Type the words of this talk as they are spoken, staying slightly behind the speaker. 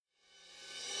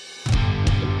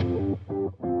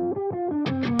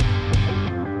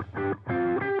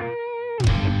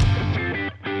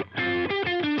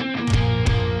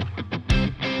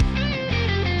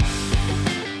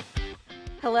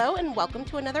Hello and welcome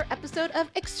to another episode of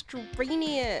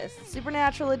Extraneous.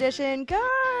 Supernatural edition.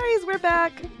 Guys, we're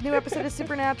back. New episode of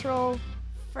Supernatural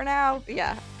for now.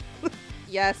 Yeah.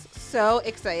 Yes, so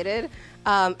excited.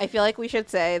 I feel like we should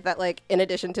say that, like, in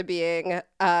addition to being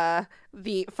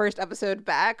the first episode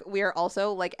back, we are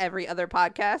also, like every other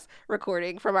podcast,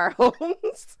 recording from our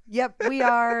homes. Yep, we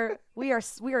are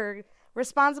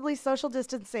responsibly social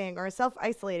distancing or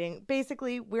self-isolating.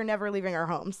 Basically, we're never leaving our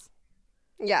homes.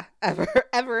 Yeah,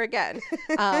 ever again.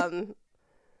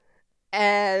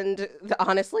 And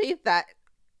honestly, that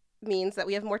means that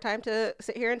we have more time to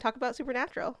sit here and talk about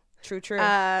Supernatural. True.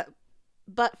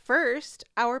 But first,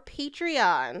 our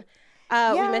Patreon. We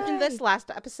mentioned this last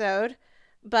episode,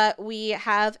 but we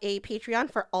have a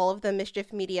Patreon for all of the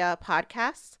Mischief Media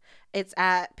podcasts. It's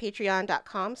at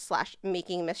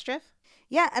patreon.com/makingmischief.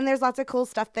 Yeah, and there's lots of cool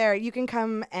stuff there. You can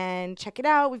come and check it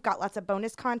out. We've got lots of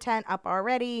bonus content up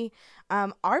already.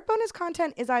 Our bonus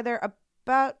content is either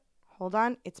about... Hold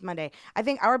on, it's Monday. I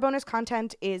think our bonus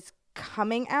content is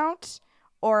coming out,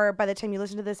 or by the time you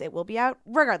listen to this, it will be out.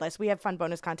 Regardless, we have fun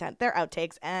bonus content. They're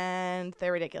outtakes, and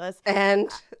they're ridiculous. And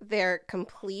they're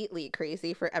completely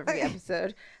crazy for every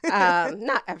episode.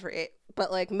 Not every... But,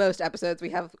 like, most episodes, we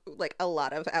have, like, a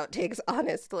lot of outtakes,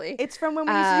 honestly. It's from when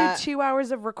we used to do 2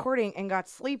 hours of recording and got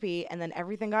sleepy, and then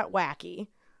everything got wacky.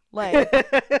 Like...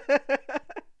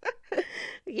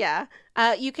 Yeah.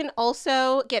 You can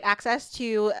also get access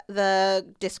to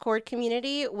the Discord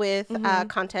community with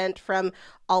content from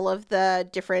all of the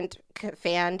different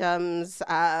fandoms,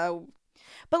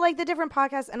 but, like, the different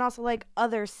podcasts and also, like,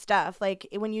 other stuff. Like,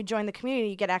 when you join the community,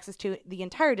 you get access to the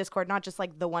entire Discord, not just,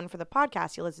 like, the one for the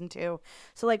podcast you listen to.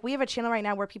 So, like, we have a channel right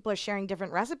now where people are sharing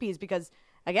different recipes because,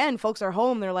 again, folks are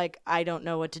home. They're like, I don't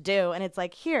know what to do. And it's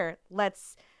like, here,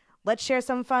 let's share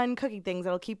some fun cooking things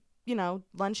that'll keep, you know,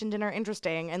 lunch and dinner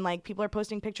interesting. And, like, people are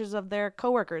posting pictures of their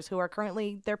coworkers who are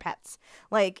currently their pets.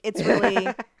 Like, it's really,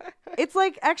 it's,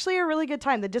 like, actually a really good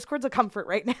time. The Discord's a comfort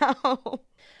right now.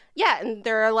 Yeah, and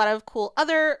there are a lot of cool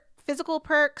other physical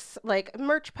perks, like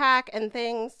merch pack and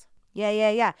things.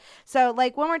 Yeah. So,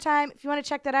 like, one more time, if you want to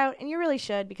check that out, and you really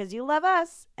should because you love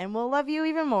us and we'll love you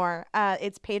even more,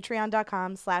 it's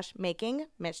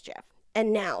patreon.com/makingmischief.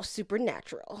 And now,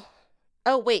 Supernatural.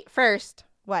 Oh, wait, first.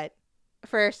 What?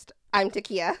 First, I'm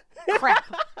Takia.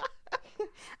 Crap.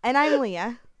 And I'm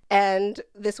Leah. And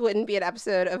this wouldn't be an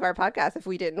episode of our podcast if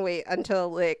we didn't wait until,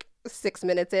 like, 6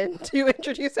 minutes in to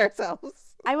introduce ourselves.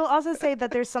 I will also say that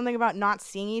there's something about not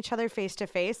seeing each other face to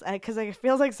face because it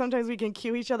feels like sometimes we can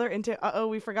cue each other into,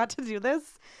 we forgot to do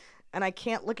this, and I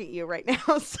can't look at you right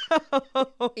now. So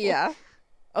yeah.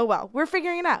 Oh well, we're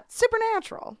figuring it out.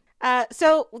 Supernatural.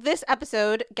 So this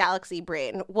episode, Galaxy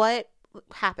Brain, what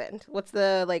happened? What's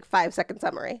the 5-second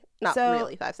summary? Not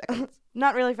really 5 seconds.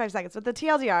 Not really 5 seconds, but the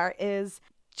TLDR is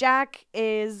Jack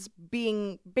is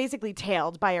being basically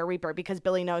tailed by a Reaper because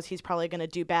Billy knows he's probably going to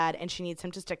do bad and she needs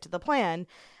him to stick to the plan.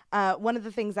 One of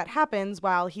the things that happens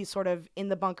while he's sort of in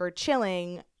the bunker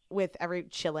chilling,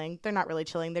 they're not really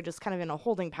chilling, they're just kind of in a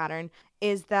holding pattern,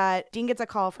 is that Dean gets a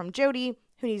call from Jody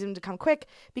who needs him to come quick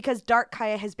because Dark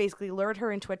Kaya has basically lured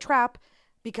her into a trap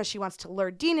because she wants to lure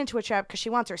Dean into a trap because she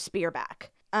wants her spear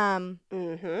back.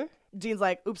 Dean's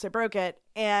like, oops, I broke it.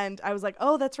 And I was like,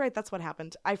 oh, that's right. That's what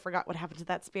happened. I forgot what happened to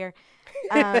that spear.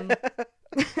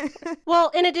 Well,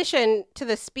 in addition to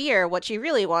the spear, what she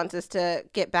really wants is to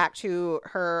get back to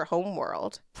her home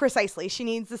world. Precisely. She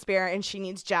needs the spear and she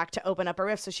needs Jack to open up a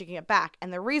rift so she can get back.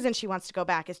 And the reason she wants to go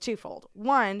back is twofold.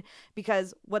 One,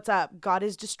 because what's up? God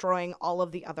is destroying all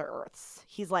of the other Earths.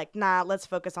 He's like, nah, let's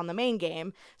focus on the main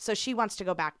game. So she wants to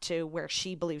go back to where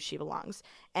she believes she belongs.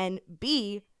 And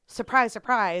B, surprise,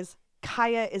 surprise,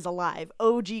 Kaya is alive.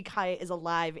 OG Kaya is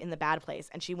alive in the bad place,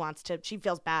 and she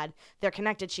feels bad. They're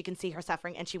connected. She can see her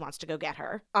suffering, and she wants to go get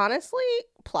her. Honestly,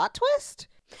 plot twist?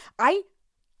 I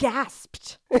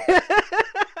gasped.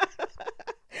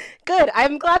 Good.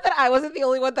 I'm glad that I wasn't the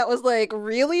only one that was, like,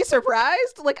 really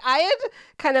surprised. Like, I had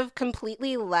kind of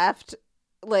completely left,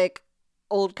 like,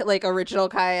 original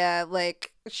Kaya,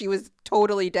 like, she was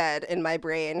totally dead in my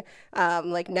brain,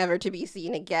 like, never to be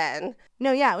seen again.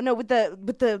 No, with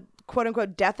the quote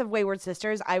unquote death of Wayward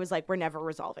Sisters, I was like, we're never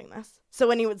resolving this. So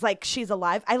when he was like, she's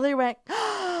alive, I literally went,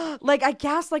 like, I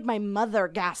gasped like my mother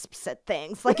gasps at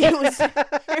things. Like, it was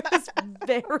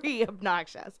very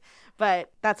obnoxious.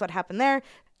 But that's what happened there.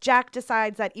 Jack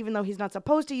decides that even though he's not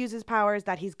supposed to use his powers,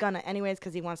 that he's gonna anyways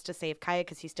because he wants to save Kaya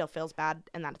because he still feels bad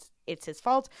and that it's his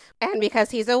fault. And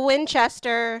because he's a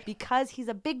Winchester. Because he's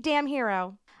a big damn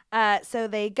hero. So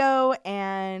they go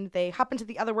and they hop into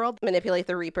the other world. Manipulate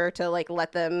the Reaper to like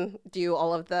let them do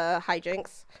all of the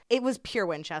hijinks. It was pure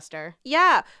Winchester.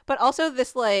 Yeah, but also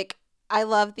this like I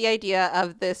love the idea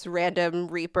of this random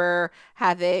Reaper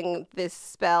having this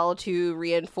spell to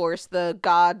reinforce the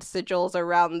god sigils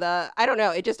around the I don't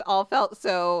know, it just all felt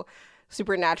so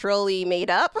supernaturally made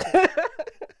up.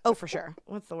 Oh, for sure.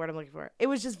 What's the word I'm looking for? It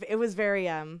was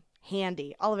very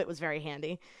handy. All of it was very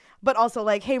handy. But also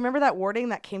like, hey, remember that warding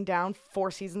that came down 4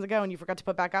 seasons ago and you forgot to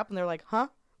put back up? And they're like, huh?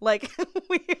 Like,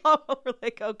 we all were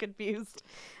like, oh, confused.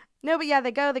 No, but yeah, they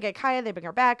go, they get Kaya, they bring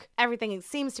her back. Everything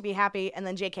seems to be happy. And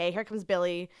then JK, here comes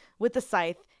Billy with the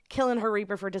scythe, killing her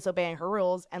Reaper for disobeying her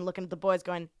rules and looking at the boys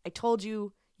going, I told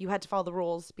you you had to follow the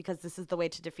rules because this is the way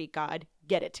to defeat God.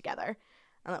 Get it together.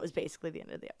 And that was basically the end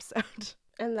of the episode.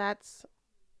 And that's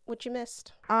what you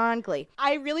missed. On Glee.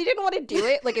 I really didn't want to do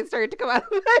it. Like, it started to come out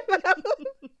of my mouth.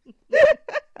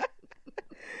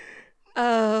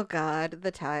 Oh, God,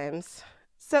 the times.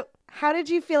 So, how did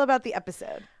you feel about the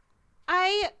episode?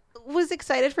 I was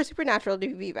excited for Supernatural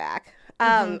to be back.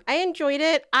 I enjoyed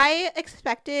it. I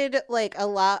expected, like, a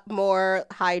lot more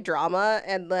high drama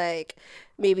and, like,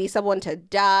 maybe someone to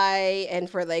die and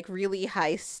for, like, really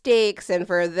high stakes and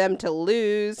for them to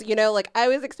lose. You know, like, I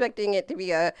was expecting it to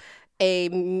be a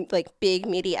like big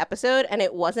meaty episode and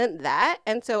it wasn't that,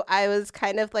 and so I was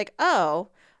kind of like, oh,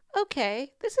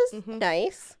 okay, this is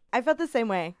nice. I felt the same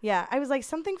way. Yeah, I was like,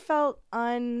 something felt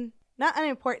not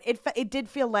unimportant. It did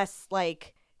feel less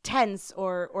like tense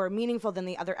or meaningful than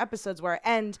the other episodes were,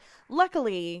 and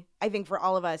luckily I think for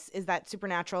all of us is that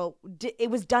Supernatural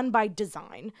it was done by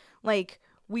design. Like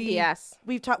we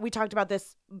talked about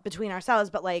this between ourselves,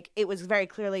 but like it was very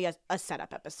clearly a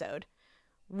setup episode.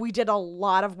 We did a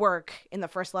lot of work in the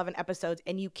first 11 episodes,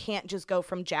 and you can't just go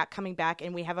from Jack coming back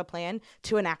and we have a plan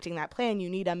to enacting that plan. You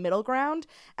need a middle ground,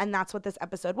 and that's what this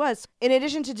episode was. In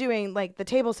addition to doing, like, the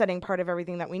table setting part of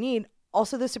everything that we need,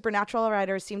 also the Supernatural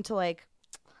writers seem to, like,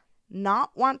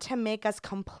 not want to make us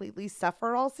completely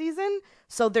suffer all season,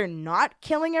 so they're not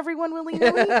killing everyone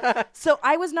willy-nilly. So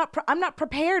I'm not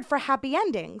prepared for happy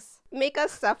endings. Make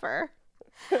us suffer.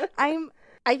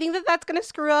 I think that's going to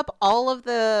screw up all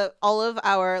of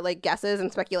our like guesses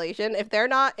and speculation. If they're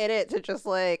not in it to just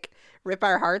like rip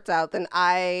our hearts out, then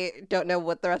I don't know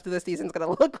what the rest of the season's going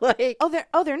to look like.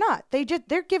 They're not.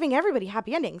 They're giving everybody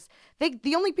happy endings.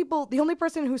 The only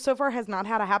person who so far has not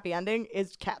had a happy ending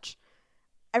is Ketch.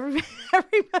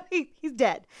 Everybody, he's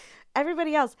dead.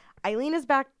 Everybody else, Eileen is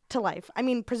back to life. I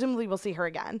mean, presumably we'll see her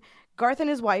again. Garth and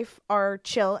his wife are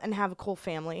chill and have a cool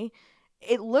family.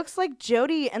 It looks like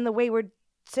Jody and the Wayward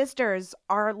Sisters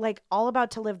are like all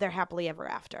about to live their happily ever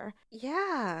after.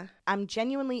 Yeah. I'm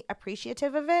genuinely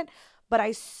appreciative of it, but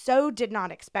I so did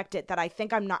not expect it that I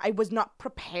was not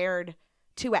prepared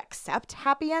to accept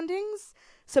happy endings.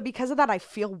 So because of that, I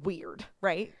feel weird,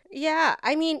 right? Yeah.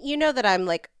 I mean, you know that I'm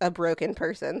like a broken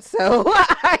person, so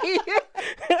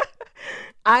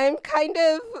I'm kind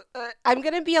of, I'm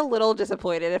going to be a little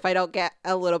disappointed if I don't get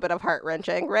a little bit of heart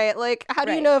wrenching, right? Like, how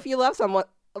do you know if you love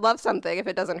something if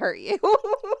it doesn't hurt you?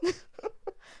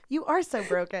 You are so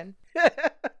broken.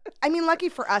 I mean, lucky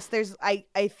for us, I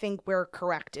think we're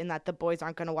correct in that the boys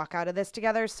aren't going to walk out of this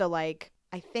together. So, like,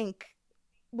 I think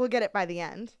we'll get it by the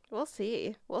end. We'll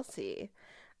see.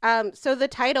 So the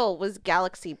title was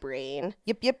Galaxy Brain.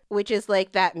 Yep. Which is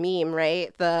like that meme,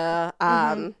 right? The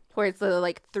where it's the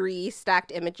like 3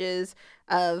 stacked images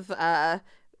of a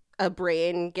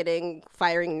brain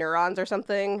firing neurons or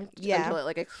something until it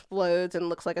like explodes and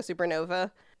looks like a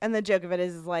supernova. And the joke of it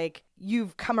is like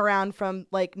you've come around from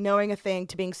like knowing a thing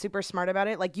to being super smart about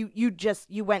it. Like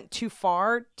you went too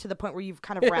far to the point where you've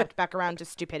kind of wrapped back around to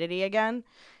stupidity again.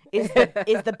 Is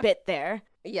the bit there?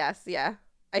 Yes, yeah.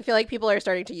 I feel like people are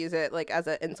starting to use it like as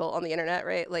an insult on the internet,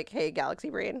 right? Like, hey, Galaxy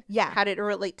Brain. Yeah. How did it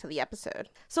relate to the episode?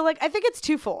 So like I think it's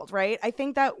twofold, right? I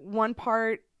think that one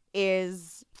part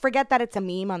is forget that it's a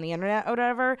meme on the internet or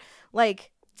whatever.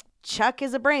 Like Chuck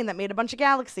is a brain that made a bunch of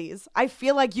galaxies. I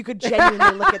feel like you could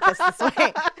genuinely look at this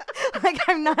way. Like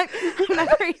I'm not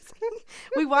crazy.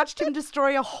 We watched him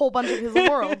destroy a whole bunch of his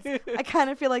worlds. I kind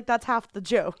of feel like that's half the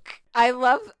joke. I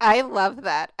love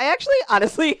that. I actually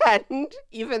honestly hadn't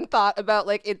even thought about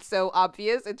like it's so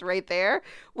obvious. It's right there,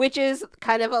 which is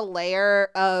kind of a layer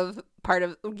of part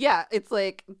of it's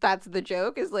like that's the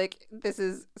joke is like this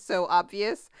is so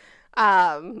obvious.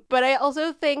 But I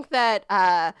also think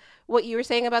that what you were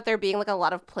saying about there being like a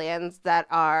lot of plans that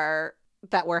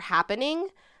were happening,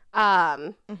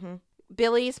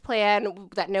 Billy's plan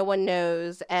that no one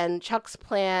knows and Chuck's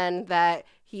plan that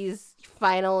he's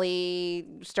finally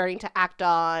starting to act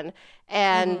on,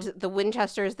 and the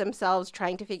Winchesters themselves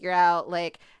trying to figure out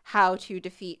like how to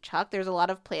defeat Chuck. There's a lot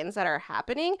of plans that are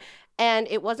happening, and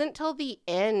it wasn't till the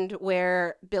end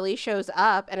where Billy shows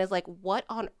up and is like, what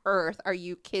on earth are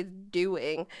you kids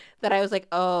doing, that I was like,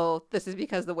 oh, this is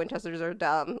because the Winchesters are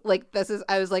dumb. Like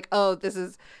I was like, oh, this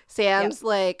is Sam's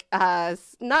like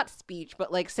not speech,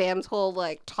 but like Sam's whole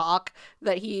like talk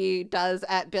that he does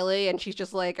at Billy, and she's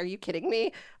just like, are you kidding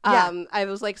me? I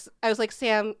was like,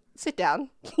 Sam, sit down.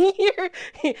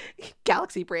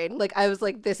 Galaxy brain. Like, I was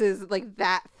like, this is like,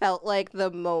 that felt like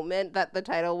the moment that the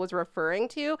title was referring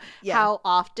to. How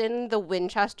often the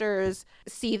Winchesters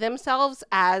see themselves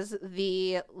as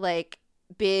the like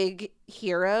big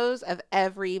heroes of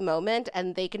every moment,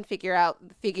 and they can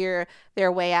figure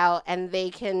their way out, and they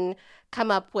can come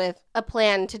up with a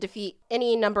plan to defeat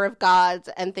any number of gods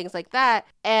and things like that.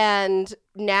 And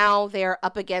now they're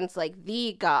up against like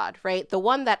the god, right? The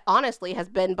one that honestly has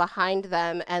been behind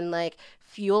them and like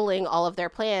fueling all of their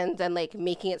plans and like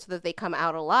making it so that they come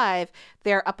out alive.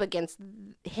 They're up against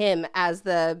him as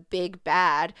the big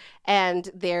bad,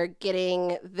 and they're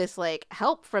getting this like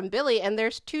help from Billy, and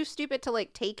they're too stupid to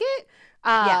like take it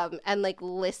and like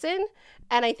listen.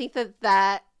 And I think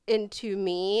that into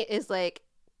me is like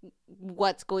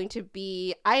what's going to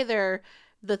be either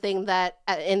the thing that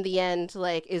in the end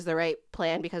like is the right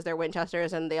plan because they're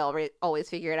Winchesters and they always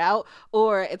figure it out,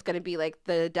 or it's going to be like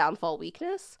the downfall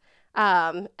weakness.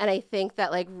 And I think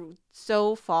that like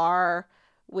so far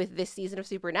with this season of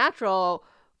Supernatural,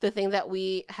 the thing that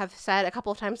we have said a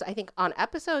couple of times, I think on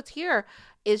episodes here,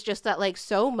 is just that like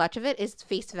so much of it is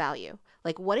face value.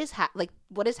 Like what is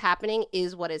happening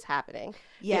is what is happening.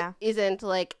 Yeah. It isn't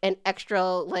like an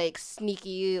extra like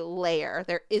sneaky layer.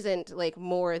 There isn't like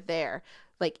more there.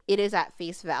 Like it is at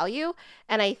face value.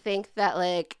 And I think that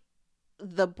like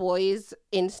the boys'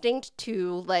 instinct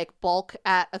to like balk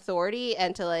at authority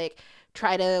and to like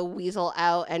try to weasel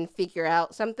out and figure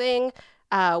out something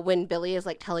when Billy is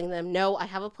like telling them, no, I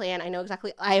have a plan. I know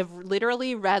exactly. I have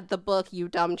literally read the book, you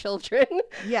dumb children.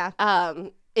 Yeah.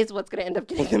 Is what's going to end up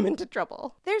getting them into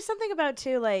trouble. There's something about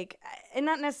too, like, and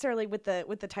not necessarily with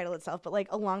the title itself, but like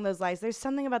along those lines, there's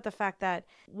something about the fact that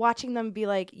watching them be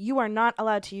like, you are not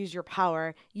allowed to use your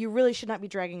power. You really should not be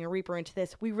dragging a Reaper into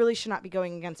this. We really should not be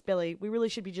going against Billy. We really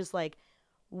should be just like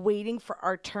waiting for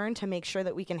our turn to make sure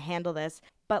that we can handle this.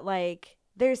 But like,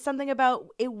 there's something about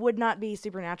it would not be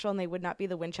Supernatural and they would not be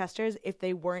the Winchesters if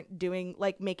they weren't doing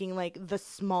like making like the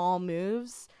small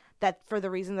moves that for the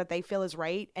reason that they feel is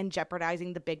right and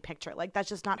jeopardizing the big picture. Like that's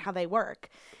just not how they work.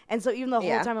 And so even the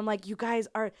whole time I'm like, you guys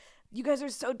are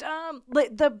so dumb.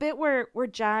 Like the bit where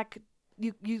Jack,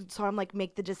 you saw him like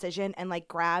make the decision and like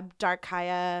grab Dark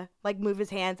Kaya, like move his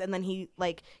hands, and then he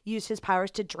like used his powers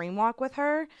to dreamwalk with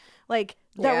her. Like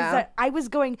I was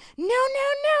going,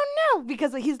 no,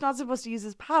 because like, he's not supposed to use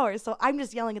his powers. So I'm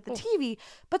just yelling at the TV,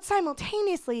 but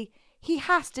simultaneously he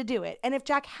has to do it. And if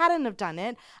Jack hadn't have done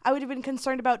it, I would have been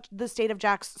concerned about the state of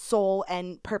Jack's soul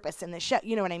and purpose in the show.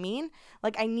 You know what I mean?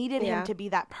 Like I needed him to be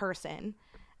that person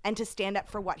and to stand up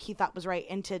for what he thought was right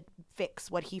and to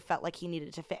fix what he felt like he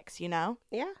needed to fix, you know?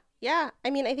 Yeah. Yeah. I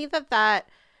mean, I think that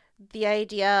the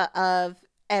idea of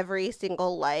every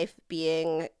single life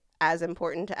being as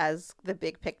important as the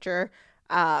big picture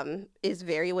is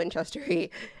very Winchester-y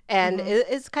and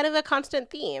is kind of a constant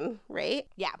theme, right?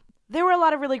 Yeah. There were a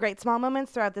lot of really great small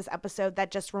moments throughout this episode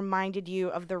that just reminded you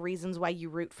of the reasons why you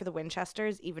root for the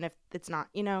Winchesters, even if it's not,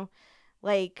 you know,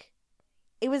 like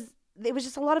it was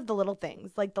just a lot of the little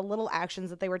things, like the little actions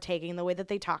that they were taking, the way that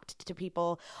they talked to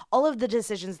people, all of the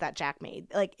decisions that Jack made.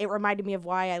 Like it reminded me of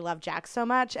why I love Jack so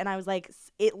much. And I was like,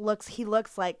 he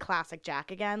looks like classic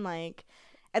Jack again. Like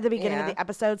at the beginning of the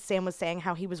episode, Sam was saying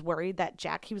how he was worried that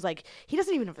Jack, he was like, he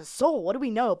doesn't even have a soul. What do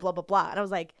we know? Blah, blah, blah. And I was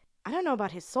like, I don't know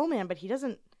about his soul, man, but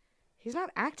he's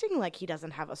not acting like he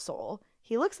doesn't have a soul.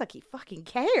 He looks like he fucking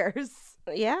cares.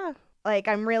 Yeah. Like,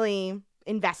 I'm really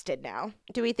invested now.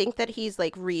 Do we think that he's,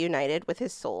 like, reunited with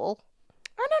his soul?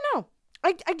 I don't know.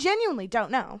 I genuinely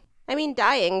don't know. I mean,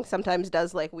 dying sometimes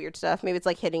does, like, weird stuff. Maybe it's,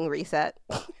 like, hitting reset.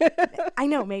 I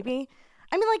know, maybe.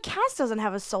 I mean, like, Cass doesn't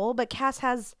have a soul, but Cass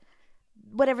has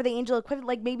whatever the angel equivalent.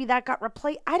 Like, maybe that got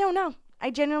replaced. I don't know.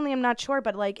 I genuinely am not sure,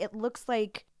 but, like, it looks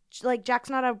like Jack's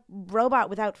not a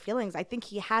robot without feelings. I think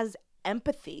he has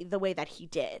empathy the way that he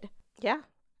did. Yeah.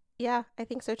 Yeah, I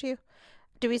think so too.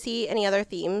 Do we see any other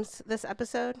themes this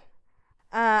episode?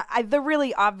 The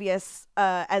really obvious,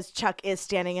 as Chuck is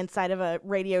standing inside of a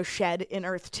radio shed in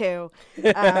Earth 2,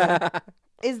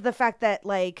 is the fact that,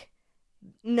 like,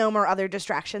 no more other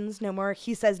distractions, no more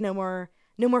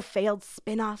failed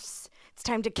spin-offs. It's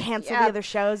time to cancel the other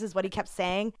shows is what he kept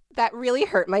saying. That really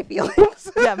hurt my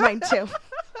feelings. Yeah, mine too.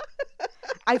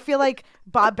 I feel like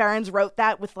Bob Behrens wrote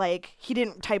that with like, he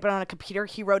didn't type it on a computer.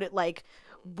 He wrote it like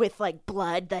with like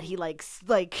blood that he like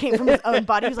came from his own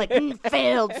body. He was like,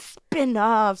 failed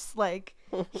spin-offs. Like,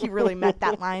 he really meant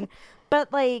that line.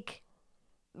 But like,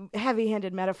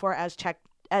 heavy-handed metaphor as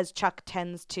Chuck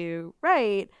tends to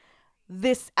write,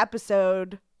 this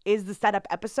episode is the setup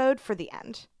episode for the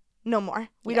end. No more.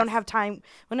 We don't have time.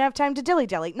 We don't have time to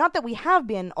dilly-dally. Not that we have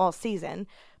been all season,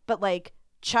 but like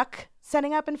Chuck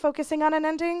setting up and focusing on an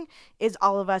ending is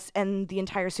all of us and the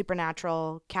entire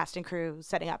Supernatural cast and crew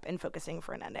setting up and focusing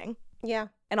for an ending. Yeah.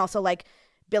 And also like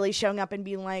Billy showing up and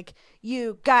being like,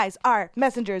 you guys are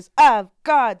messengers of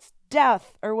God's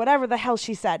death, or whatever the hell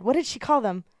she said. What did she call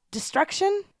them?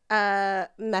 Destruction?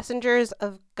 Messengers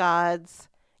of God's,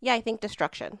 I think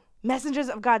destruction. Messengers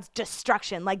of God's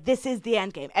destruction. Like, this is the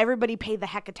end game. Everybody pay the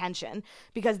heck attention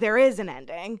because there is an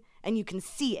ending and you can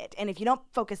see it. And if you don't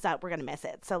focus up, we're going to miss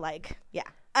it. So, like, yeah,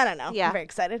 I don't know. Yeah. I'm very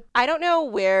excited. I don't know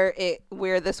where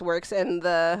this works in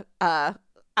the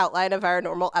outline of our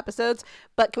normal episodes,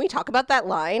 but can we talk about that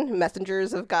line,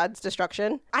 Messengers of God's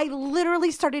destruction? I literally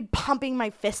started pumping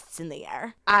my fists in the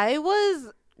air.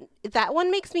 That one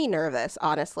makes me nervous,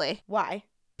 honestly. Why?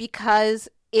 Because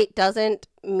it doesn't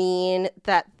mean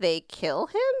that they kill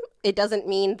him. It doesn't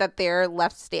mean that they're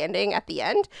left standing at the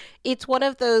end. It's one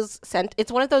of those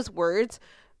words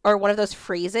or one of those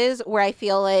phrases where I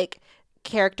feel like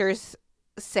characters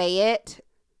say it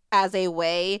as a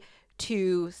way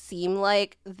to seem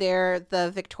like they're the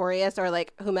victorious, or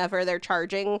like whomever they're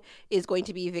charging is going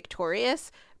to be victorious,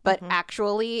 but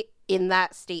actually in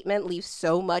that statement leaves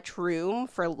so much room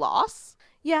for loss.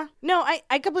 Yeah. No,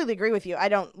 I completely agree with you. I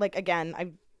don't, like,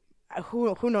 again,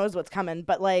 who knows what's coming,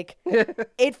 but like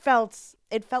it felt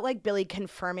like Billy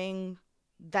confirming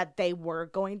that they were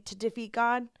going to defeat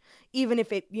God, even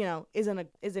if it,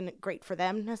 isn't great for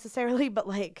them necessarily, but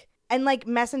like, and like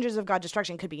messengers of God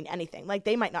destruction could be anything. Like,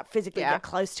 they might not physically get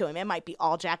close to him. It might be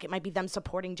all Jack. It might be them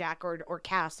supporting Jack or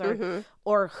Cass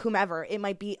or whomever. It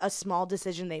might be a small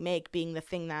decision they make being the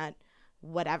thing that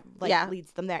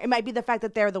leads them there. It might be the fact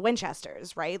that they're the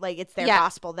Winchesters, right? Like, it's their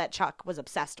gospel that Chuck was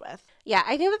obsessed with. Yeah,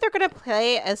 I think that they're going to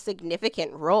play a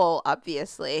significant role,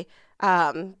 obviously.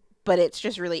 But it's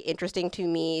just really interesting to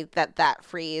me that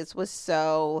phrase was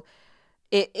so...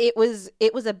 It was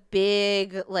a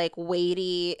big, like,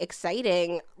 weighty,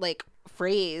 exciting, like,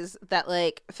 phrase that,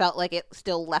 like, felt like it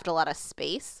still left a lot of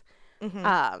space.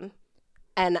 And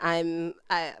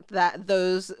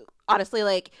honestly,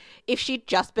 like, if she'd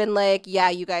just been like, yeah,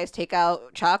 you guys take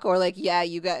out Chuck, or like, yeah,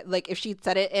 you guys, like, if she'd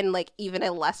said it in like even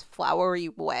a less flowery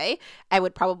way, I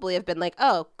would probably have been like,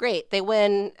 oh, great, they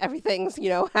win, everything's,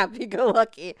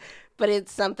 happy-go-lucky. But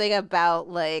it's something about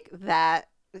like that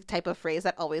type of phrase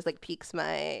that always like piques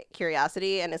my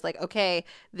curiosity, and it's like, okay,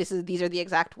 these are the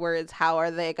exact words, how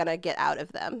are they gonna get out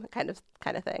of them, kind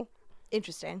of thing.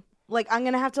 Interesting. Like, I'm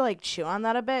gonna have to like chew on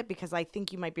that a bit because I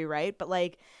think you might be right, but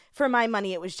like, for my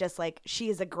money, it was just like, she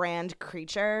is a grand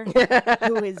creature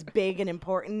who is big and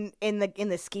important in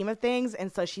the scheme of things,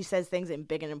 and so she says things in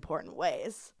big and important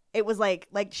ways. It was like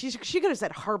she could have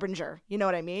said harbinger, you know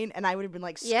what I mean? And I would have been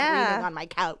like screaming on my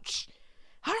couch,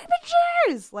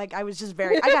 harbingers! Like, I was just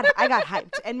I got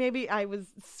hyped, and maybe I was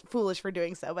foolish for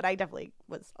doing so, but I definitely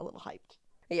was a little hyped.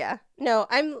 Yeah. No,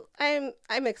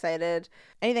 I'm excited.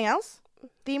 Anything else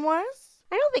theme-wise?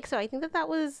 I don't think so. I think that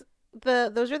was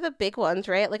those are the big ones,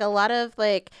 right? Like, a lot of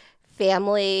like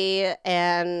family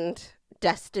and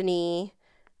destiny.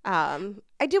 I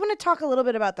do want to talk a little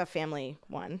bit about the family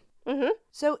one.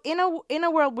 So in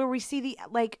a world where we see the,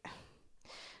 like,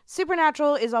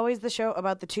 Supernatural is always the show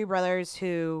about the two brothers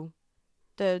who,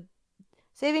 the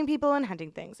saving people and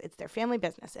hunting things. It's their family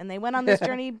business, and they went on this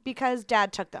journey because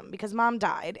dad took them, because mom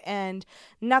died, and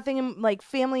nothing, like,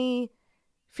 family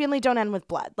don't end with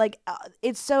blood. Like,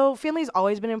 family's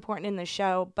always been important in the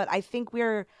show, but I think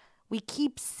we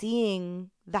keep seeing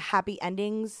the happy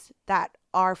endings that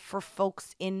are for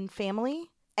folks in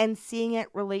family and seeing it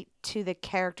relate to the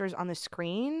characters on the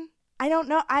screen. I don't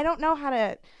know how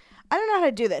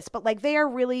to do this, but like, they are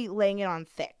really laying it on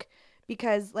thick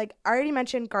because, like, I already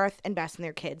mentioned Garth and Bess and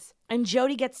their kids, and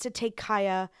Jody gets to take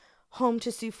Kaya home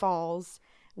to Sioux Falls,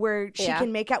 where she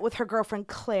can make out with her girlfriend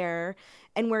Claire,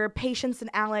 and where Patience and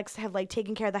Alex have like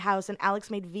taken care of the house, and Alex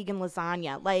made vegan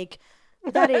lasagna. Like,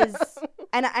 that is,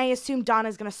 and I assume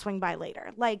Donna's gonna swing by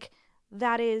later. Like,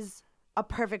 that is a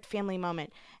perfect family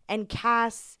moment. And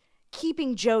Cass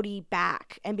keeping Jody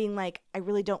back and being like, I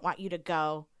really don't want you to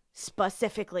go,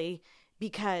 specifically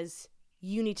because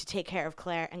you need to take care of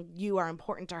Claire and you are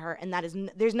important to her. And that is,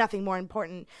 there's nothing more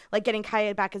important. Like getting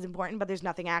Kaya back is important, but there's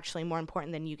nothing actually more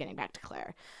important than you getting back to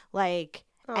Claire. Like,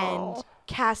 and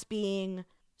Cass being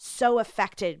so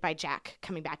affected by Jack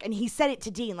coming back. And he said it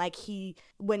to Dean, like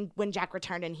when Jack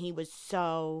returned and he was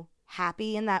so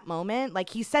happy in that moment.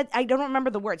 Like he said, I don't remember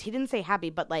the words. He didn't say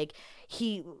happy, but like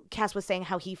Cass was saying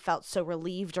how he felt so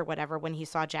relieved or whatever when he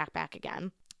saw Jack back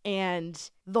again. And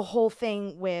the whole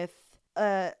thing with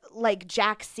like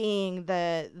Jack seeing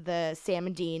the Sam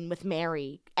and Dean with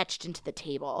Mary etched into the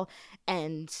table,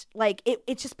 and like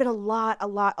it's just been a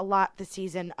lot this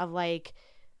season of like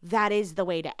that is the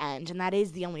way to end, and that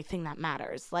is the only thing that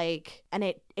matters. Like, and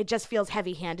it just feels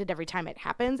heavy-handed every time it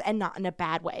happens, and not in a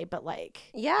bad way, but like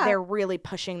they're really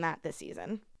pushing that this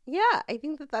season. Yeah, I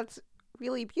think that's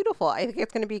really beautiful. I think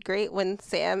it's going to be great when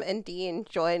Sam and Dean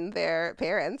join their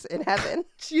parents in heaven.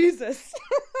 Jesus.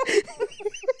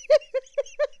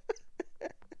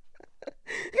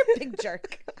 You're a big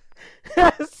jerk.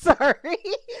 Sorry.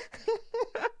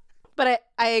 But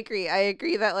I agree. I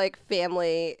agree that like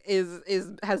family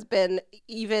has been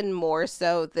even more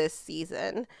so this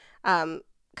season,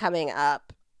 coming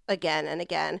up again and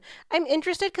again. I'm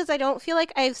interested because I don't feel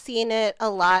like I've seen it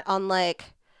a lot on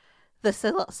like the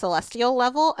celestial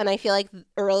level, and I feel like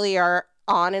earlier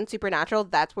on in Supernatural,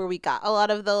 that's where we got a lot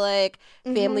of the like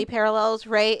family parallels,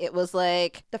 right? It was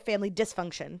like the family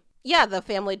dysfunction. Yeah, the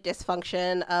family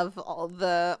dysfunction of all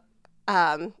the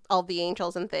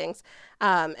angels and things.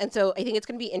 And so I think it's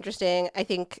going to be interesting. I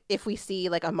think if we see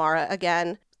like Amara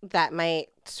again, that might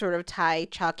sort of tie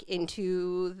Chuck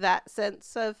into that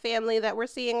sense of family that we're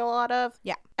seeing a lot of.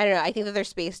 Yeah. I don't know. I think that there's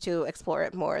space to explore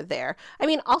it more there. I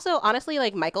mean, also, honestly,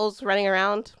 like Michael's running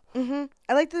around. I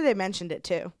like that they mentioned it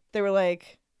too. They were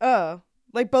like, oh,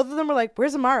 like both of them were like,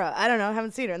 where's Amara? I don't know. I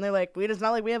haven't seen her. And they're like, it's not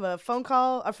like we have a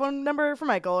phone number for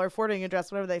Michael or forwarding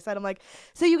address, whatever they said. I'm like,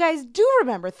 so you guys do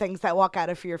remember things that walk out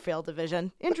of your field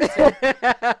division. Interesting.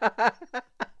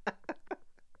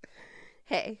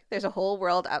 Hey, there's a whole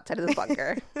world outside of the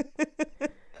bunker.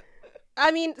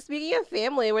 I mean, speaking of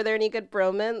family, were there any good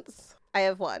bromance? I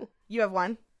have one. You have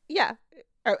one? Yeah.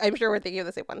 I'm sure we're thinking of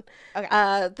the same one. Okay.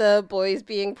 The boys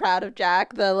being proud of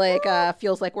Jack, the like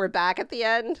feels like we're back at the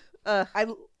end. I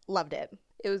loved it.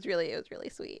 It was really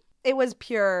sweet. It was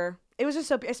pure. It was just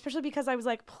so, especially because I was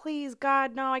like, please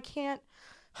God, no, I can't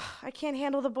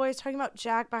handle the boys talking about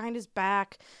Jack behind his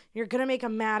back. You're gonna make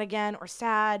him mad again or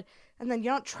sad, and then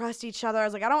you don't trust each other. I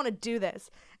was like, I don't want to do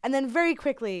this. And then very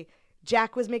quickly,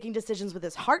 Jack was making decisions with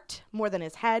his heart more than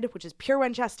his head, which is pure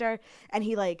Winchester, and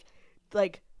he like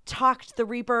talked the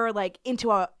Reaper like into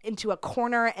a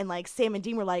corner, and like Sam and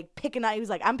Dean were like picking up. He was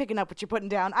like, I'm picking up what you're putting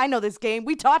down. I know this game.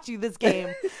 We taught you this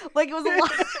game. Like it was a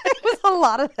lot. It was a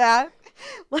lot of that.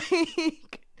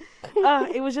 Like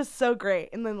it was just so great.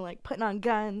 And then like putting on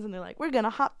guns, and they're like, we're gonna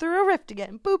hop through a rift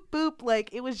again. Boop boop. Like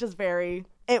it was very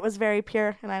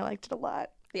pure, and I liked it a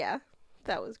lot. Yeah,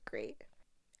 that was great.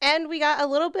 And we got a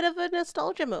little bit of a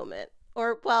nostalgia moment.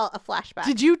 Or, well, a flashback.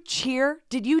 Did you cheer?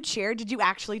 Did you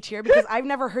actually cheer? Because I've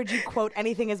never heard you quote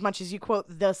anything as much as you quote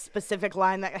the specific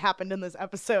line that happened in this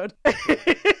episode.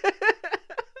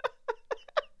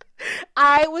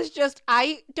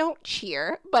 I don't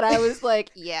cheer, but I was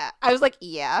like, yeah. I was like,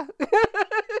 yeah.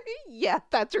 Yeah,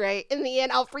 that's right. In the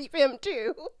end, I'll free him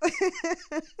too.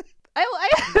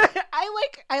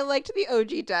 I liked the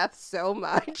OG death so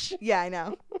much. Yeah, I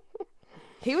know.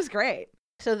 He was great.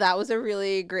 So that was a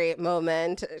really great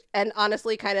moment, and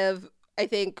honestly kind of, I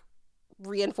think,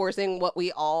 reinforcing what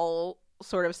we all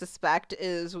sort of suspect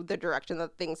is the direction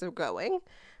that things are going.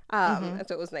 And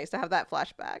so it was nice to have that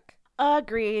flashback.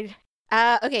 Agreed.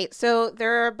 Okay, so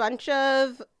there are a bunch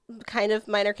of kind of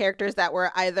minor characters that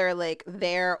were either like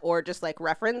there or just like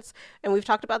reference, and we've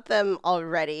talked about them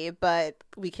already, but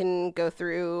we can go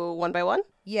through one by one.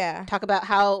 Yeah. Talk about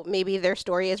how maybe their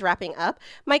story is wrapping up.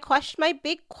 My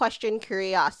big question,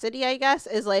 curiosity, I guess,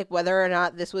 is like whether or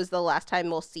not this was the last time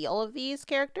we'll see all of these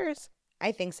characters.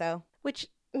 I think so. Which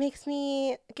gives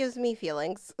me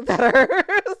feelings that are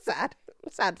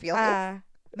sad feelings.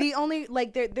 The only,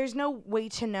 like, there's no way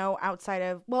to know outside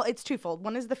of, well, it's twofold.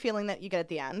 One is the feeling that you get at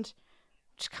the end,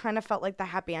 which kind of felt like the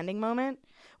happy ending moment,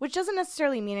 which doesn't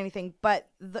necessarily mean anything, but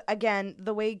again,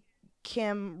 the way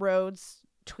Kim Rhodes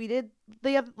tweeted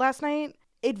last night,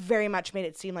 it very much made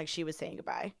it seem like she was saying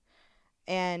goodbye.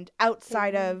 And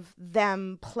outside of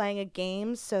them playing a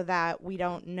game so that we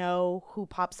don't know who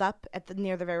pops up at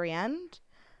near the very end,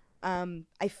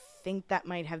 I think that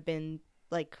might have been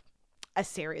like a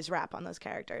series wrap on those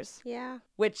characters. Yeah.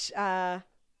 Which I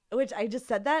just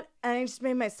said that and I just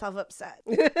made myself upset.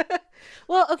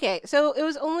 Well, okay, so it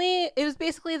was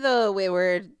basically the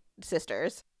Wayward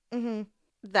sisters Mm-hmm.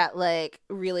 that like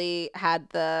really had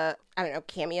the, I don't know,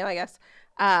 cameo, I guess.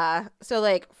 So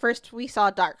like first we saw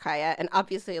Dark Kaya, and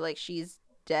obviously like she's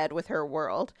dead with her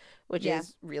world, which Yeah.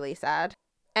 is really sad.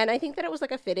 And I think that it was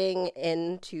like a fitting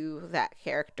into that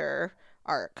character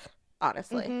arc,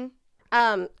 honestly.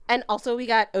 Mm-hmm. And also we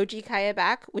got OG Kaya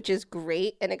back, which is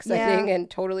great and exciting Yeah. and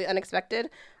totally unexpected.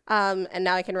 And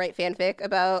now I can write fanfic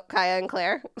about Kaya and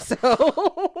Claire. So,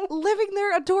 Living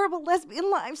their adorable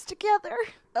lesbian lives together.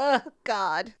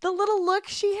 God. The little look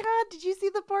she had. Did you see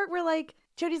the part where like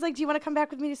Jody's like, "Do you want to come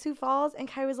back with me to Sioux Falls?" And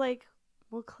Kai was like,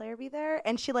 "Will Claire be there?"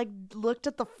 And she like looked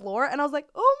at the floor, and I was like,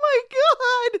 "Oh my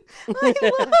god,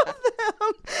 I love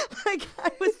them!" Like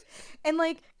I was, and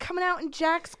like coming out in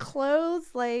Jack's clothes,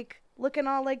 like looking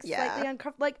all like slightly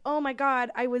uncomfortable. Like, oh my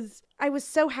god, I was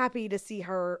so happy to see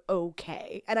her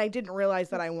okay, and I didn't realize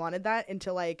that I wanted that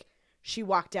until like she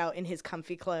walked out in his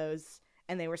comfy clothes.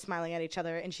 And they were smiling at each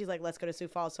other. And she's like, "Let's go to Sioux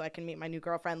Falls so I can meet my new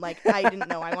girlfriend." Like, I didn't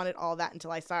know I wanted all that until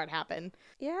I saw it happen.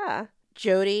 Yeah.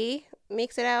 Jody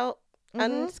makes it out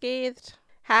unscathed,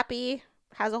 happy,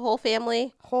 has a whole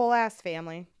family. Whole ass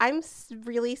family. I'm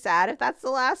really sad if that's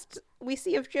the last we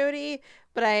see of Jody,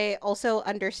 but I also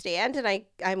understand, and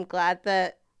I'm glad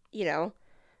that, you know,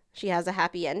 she has a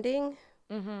happy ending.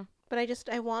 Mm-hmm. But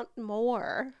I want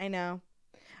more. I know.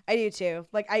 I do too.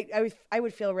 Like I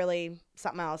would feel really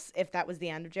something else if that was the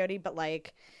end of Jody, but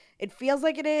like it feels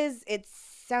like it is. It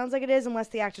sounds like it is unless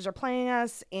the actors are playing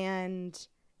us, and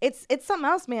it's something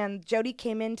else, man. Jody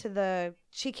came into the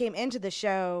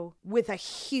show with a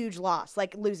huge loss,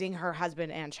 like losing her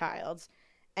husband and child.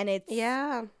 And it's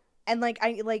Yeah. and like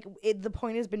the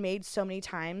point has been made so many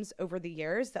times over the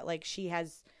years that like she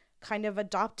has kind of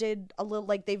adopted a little,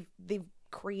 like they've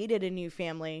created a new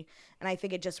family, and I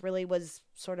think it just really was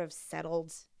sort of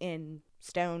settled in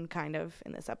stone kind of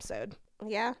in this episode.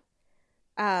 Yeah.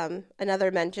 Another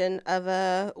mention of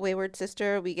a wayward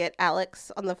sister, we get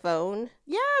Alex on the phone.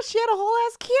 Yeah, she had a whole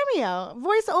ass cameo,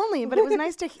 voice only, but it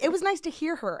was nice to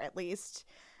hear her at least.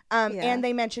 And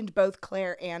they mentioned both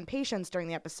Claire and Patience during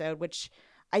the episode, which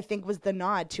I think was the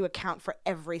nod to account for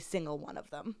every single one of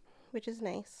them, which is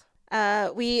nice.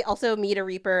 We also meet a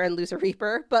Reaper and lose a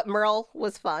Reaper, but Merle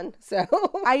was fun. So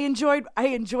I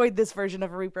enjoyed this version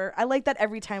of a Reaper. I like that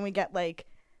every time we get like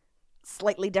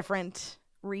slightly different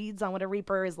reads on what a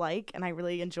Reaper is like, and I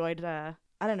really enjoyed I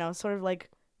don't know, sort of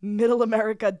like middle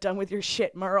America done with your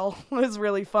shit Merle. It was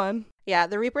really fun. Yeah,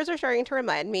 the Reapers are starting to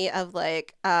remind me of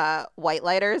like White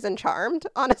Lighters and Charmed,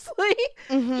 honestly.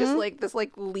 Just like this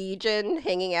like legion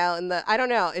hanging out in the, I don't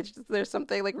know, it's just, there's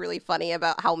something like really funny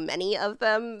about how many of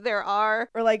them there are.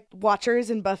 Or like Watchers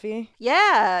in Buffy.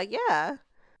 Yeah.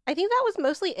 I think that was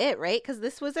mostly it, right? Because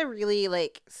this was a really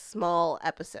like small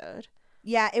episode.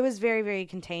 Yeah, it was very, very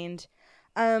contained.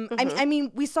 I mean,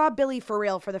 we saw Billy for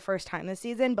real for the first time this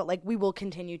season, but like we will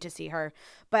continue to see her.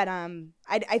 But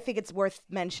I think it's worth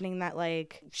mentioning that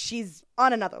like she's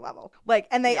on another level. Like,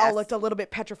 and they all looked a little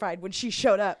bit petrified when she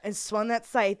showed up and swung that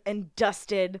scythe and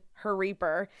dusted her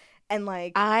Reaper. And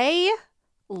like, I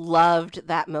loved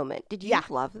that moment. Did you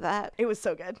love that? It was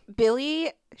so good.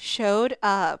 Billy showed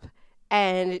up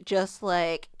and just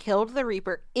like killed the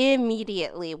Reaper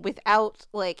immediately without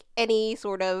like any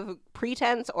sort of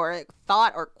pretense or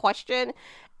thought or question.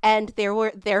 And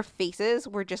their faces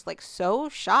were just like so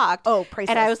shocked. Oh,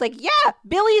 priceless. And I was like, yeah,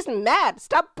 Billy's mad.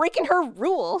 Stop breaking her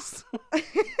rules.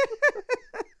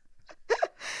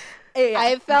 Yeah.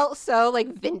 I felt so like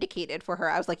vindicated for her.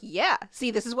 I was like, yeah, see,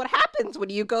 this is what happens when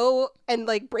you go and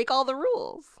like break all the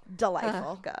rules.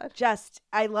 Delightful. Oh, God. Just,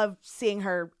 I love seeing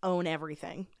her own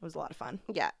everything. It was a lot of fun.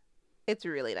 Yeah. It's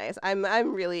really nice. I'm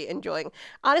really enjoying.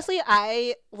 Honestly,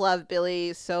 I love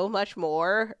Billy so much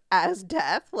more as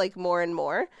Death, like more and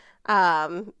more,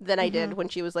 than I did when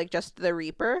she was like just the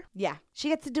Reaper. Yeah. She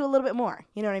gets to do a little bit more.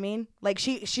 You know what I mean? Like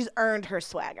she's earned her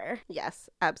swagger. Yes,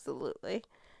 absolutely.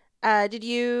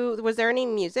 Was there any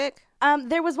music?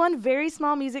 There was one very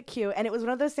small music cue, and it was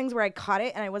one of those things where I caught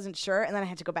it and I wasn't sure, and then I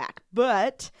had to go back.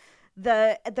 But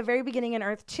at the very beginning in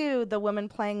Earth 2, the woman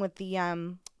playing with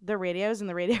the radios in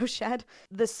the radio shed,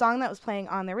 the song that was playing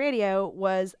on the radio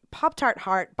was Pop-Tart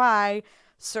Heart by,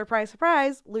 surprise,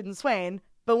 surprise, Luden Swain.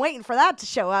 Been waiting for that to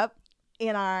show up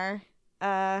in our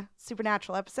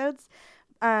Supernatural episodes.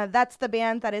 That's the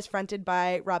band that is fronted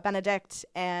by Rob Benedict,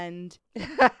 and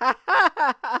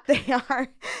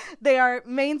they are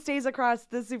mainstays across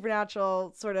the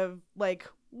Supernatural sort of like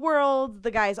world.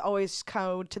 The guys always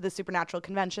go to the Supernatural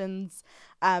conventions,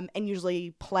 and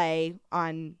usually play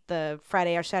on the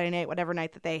Friday or Saturday night, whatever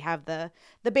night that they have the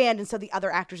band. And so the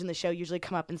other actors in the show usually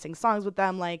come up and sing songs with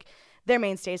them. Like their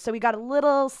mainstays. So we got a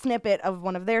little snippet of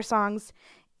one of their songs.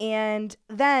 And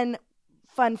then,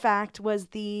 fun fact, was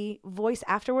the voice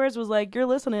afterwards was like, you're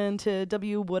listening to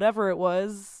W whatever it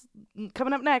was.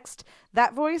 Coming up next,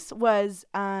 that voice was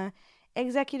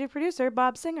executive producer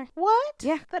Bob Singer. What?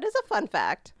 Yeah. That is a fun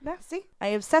fact. Yeah, see? I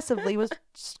obsessively was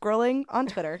scrolling on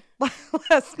Twitter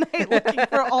last night looking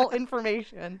for all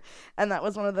information. And that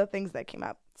was one of the things that came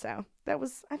up. So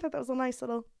I thought that was a nice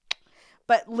little...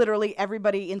 But literally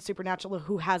everybody in Supernatural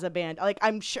who has a band, like,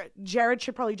 I'm sure Jared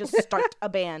should probably just start a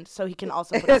band so he can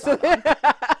also put a song on.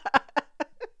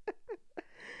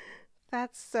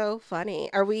 That's so funny.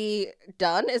 Are we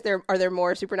done? Are there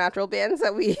more Supernatural bands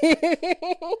that we?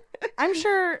 I'm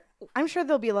sure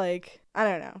they'll be like, I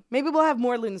don't know. Maybe we'll have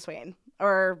more Loon Swain,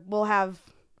 or we'll have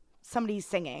somebody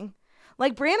singing.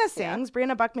 Like Brianna sings, yeah.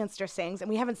 Brianna Buckminster sings, and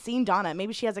we haven't seen Donna.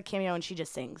 Maybe she has a cameo and she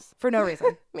just sings for no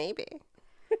reason. Maybe.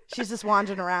 She's just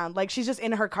wandering around. Like, she's just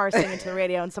in her car singing to the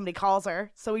radio and somebody calls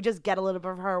her. So we just get a little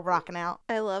bit of her rocking out.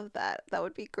 I love that. That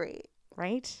would be great.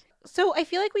 Right? So I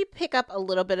feel like we pick up a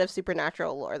little bit of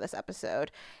Supernatural lore this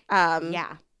episode.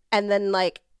 Yeah. And then,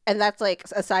 and that's,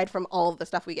 aside from all of the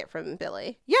stuff we get from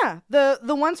Billy. Yeah. The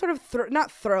one sort of,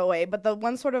 not throwaway, but the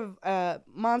one sort of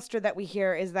monster that we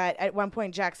hear is that at one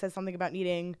point Jack says something about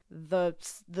needing the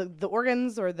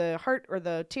organs or the heart or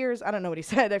the tears. I don't know what he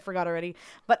said. I forgot already.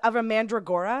 But of a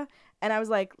mandragora. And I was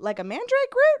like a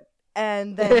mandrake root?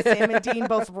 And then Sam and Dean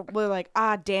both were like,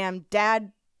 damn,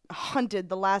 Dad hunted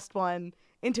the last one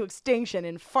into extinction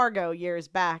in Fargo years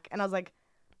back. And I was like,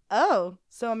 oh,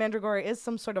 so a mandragora is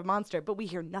some sort of monster, but we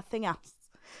hear nothing else.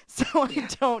 So I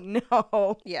don't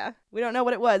know. Yeah. We don't know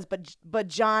what it was, but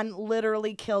John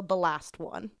literally killed the last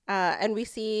one. And we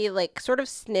see sort of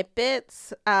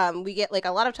snippets. We get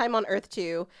a lot of time on Earth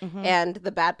too, and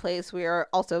the Bad Place we are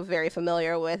also very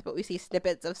familiar with, but we see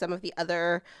snippets of some of the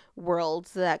other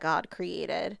worlds that God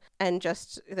created, and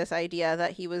just this idea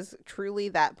that he was truly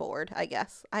that bored, I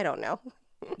guess. I don't know.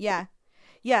 Yeah.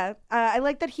 Yeah, I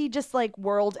like that he just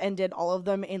world ended all of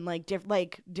them in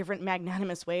different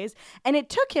magnanimous ways, and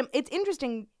it took him. It's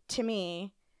interesting to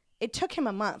me. It took him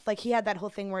a month. He had that whole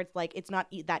thing where it's not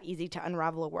that easy to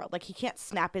unravel a world. He can't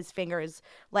snap his fingers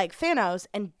like Thanos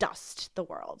and dust the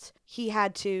world. He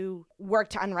had to work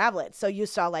to unravel it. So you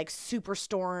saw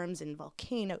superstorms and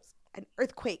volcanoes and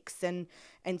earthquakes and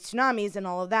tsunamis and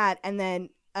all of that, and then.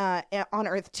 On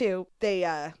Earth too, they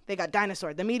got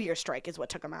dinosaur. The meteor strike is what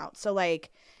took them out. So it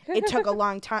took a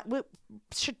long time.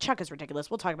 Chuck is ridiculous.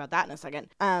 We'll talk about that in a second.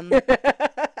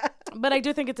 But I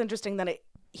do think it's interesting that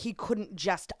he couldn't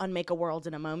just unmake a world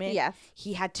in a moment. Yes,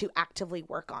 he had to actively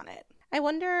work on it. I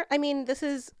wonder, I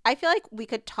feel like we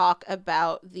could talk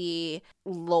about the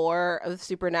lore of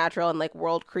Supernatural and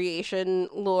world creation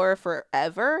lore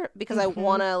forever, because I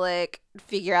want to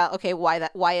figure out, okay,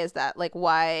 why is that?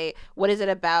 What is it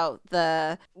about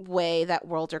the way that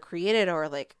worlds are created or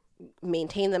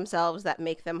maintain themselves that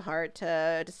make them hard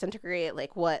to disintegrate?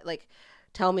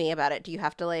 Tell me about it. Do you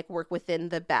have to work within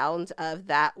the bounds of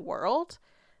that world?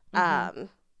 But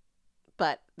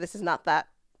this is not that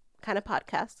kind of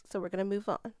podcast, so we're gonna move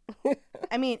on.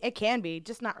 It can be,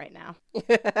 just not right now.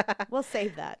 We'll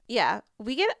save that. Yeah,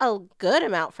 we get a good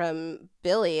amount from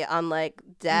Billy on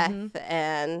death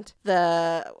and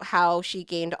how she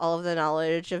gained all of the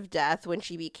knowledge of death when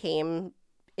she became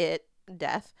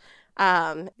death.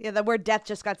 Yeah, the word death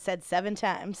just got said 7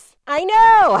 times. I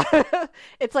know.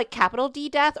 It's capital D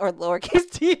death or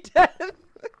lowercase d death.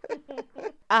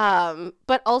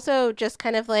 But also just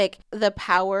kind of the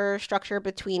power structure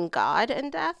between God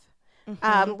and death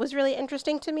was really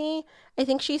interesting to me. I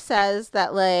think she says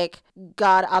that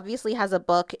God obviously has a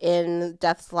book in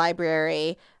Death's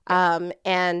library,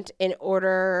 and in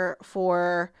order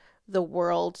for the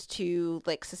world to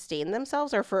sustain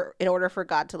themselves, or in order for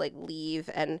God to leave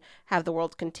and have the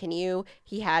world continue,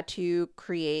 he had to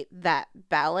create that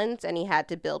balance, and he had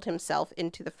to build himself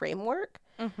into the framework.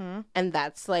 And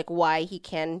that's why he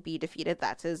can be defeated.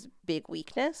 That's his big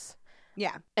weakness.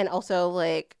 Yeah. And also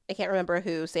I can't remember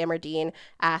who, Sam or Dean,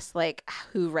 asked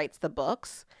who writes the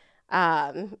books.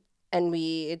 And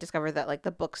we discovered that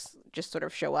the books just sort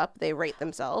of show up. They write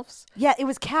themselves. Yeah, it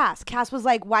was Cass. Cass was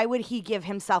why would he give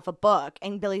himself a book?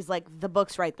 And Billy's the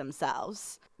books write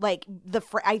themselves.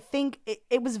 I think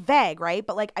it was vague, right?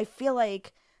 But I feel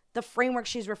the framework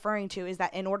she's referring to is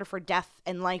that in order for death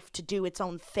and life to do its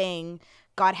own thing,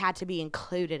 God had to be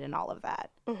included in all of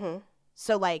that.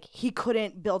 So he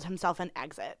couldn't build himself an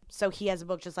exit. So he has a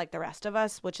book just like the rest of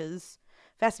us, which is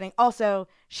fascinating. Also,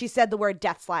 she said the word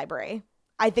Death's Library.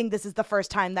 I think this is the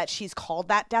first time that she's called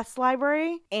that Death's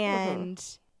Library. And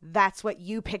that's what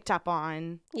you picked up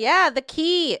on. Yeah, the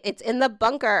key. It's in the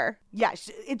bunker. Yeah,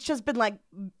 it's just been like,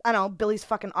 I don't know, Billy's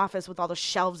fucking office with all the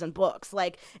shelves and books.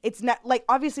 Like, it's not, like,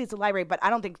 obviously it's a library, but I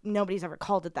don't think nobody's ever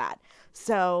called it that.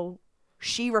 So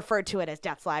she referred to it as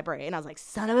Death's Library, and I was like,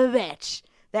 son of a bitch,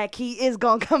 that key is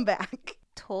gonna come back.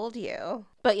 Told you.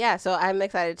 But yeah, so I'm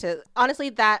excited to, honestly,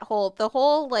 the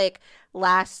whole like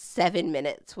last 7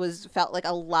 minutes felt like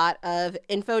a lot of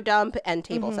info dump and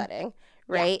table setting,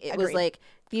 right? Yeah, it was like,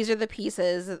 these are the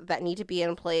pieces that need to be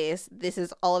in place. This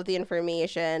is all of the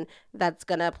information that's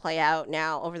going to play out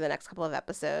now over the next couple of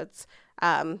episodes.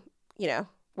 You know,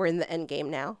 we're in the end game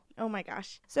now. Oh my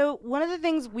gosh. So one of the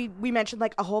things we mentioned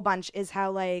like a whole bunch is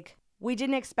how like we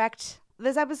didn't expect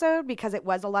this episode because it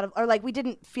was a lot of, or like we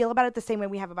didn't feel about it the same way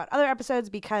we have about other episodes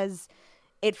because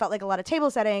it felt like a lot of table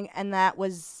setting, and that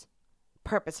was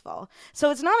purposeful.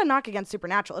 So it's not a knock against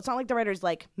Supernatural. It's not like the writers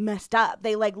like messed up.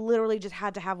 They like literally just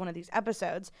had to have one of these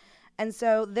episodes. And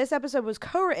so this episode was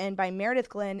co-written by Meredith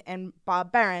Glynn and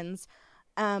Bob Behrens.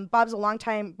 Bob's a long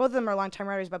time, both of them are longtime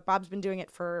writers, but Bob's been doing it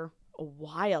for a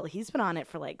while. He's been on it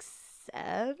for like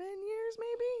 7 years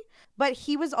maybe. But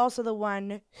he was also the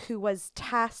one who was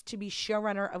tasked to be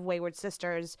showrunner of Wayward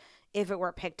Sisters if it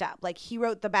were picked up. Like, he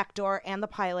wrote the backdoor and the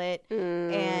pilot,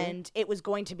 and it was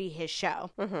going to be his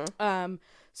show.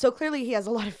 So clearly he has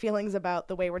a lot of feelings about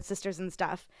the Wayward Sisters and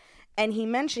stuff. And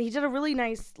he did a really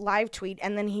nice live tweet,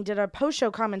 and then he did a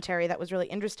post-show commentary that was really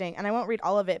interesting. And I won't read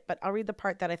all of it, but I'll read the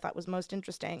part that I thought was most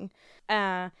interesting.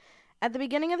 At the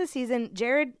beginning of the season,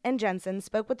 Jared and Jensen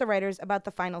spoke with the writers about the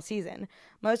final season.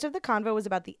 Most of the convo was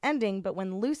about the ending, but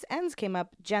when loose ends came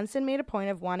up, Jensen made a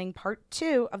point of wanting part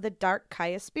 2 of the Dark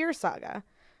Kaya Spear saga.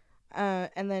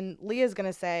 And then Leah's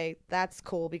going to say, that's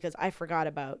cool because I forgot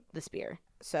about the spear.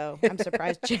 So I'm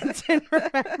surprised Jensen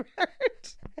remembered.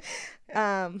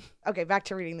 Okay, back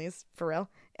to reading these for real.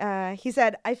 He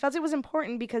said, I felt it was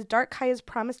important because Dark Kaya's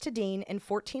promise to Dean in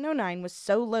 1409 was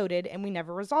so loaded and we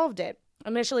never resolved it.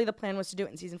 Initially, the plan was to do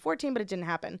it in season 14, but it didn't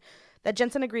happen. That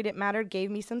Jensen agreed it mattered gave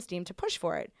me some steam to push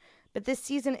for it. But this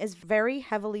season is very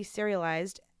heavily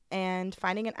serialized, and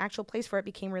finding an actual place for it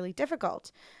became really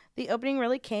difficult. The opening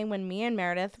really came when me and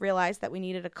Meredith realized that we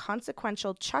needed a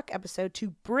consequential Chuck episode to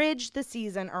bridge the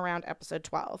season around episode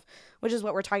 12, which is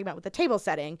what we're talking about with the table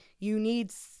setting. You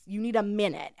need a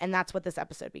minute, and that's what this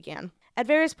episode began. At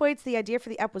various points, the idea for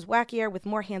the ep was wackier with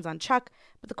more hands on Chuck,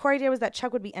 but the core idea was that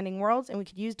Chuck would be ending worlds, and we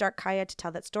could use Dark Kaya to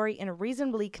tell that story in a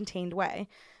reasonably contained way,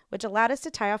 which allowed us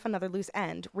to tie off another loose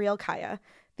end, Real Kaya.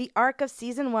 The arc of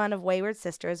season 1 of Wayward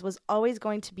Sisters was always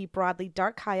going to be broadly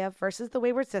Dark Kaya versus the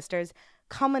Wayward Sisters,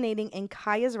 culminating in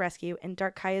Kaya's rescue and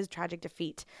Dark Kaya's tragic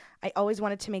defeat. I always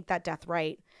wanted to make that death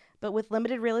right. But with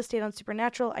limited real estate on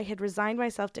Supernatural, I had resigned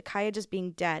myself to Kaya just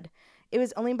being dead. It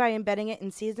was only by embedding it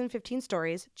in season 15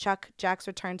 stories, Chuck, Jack's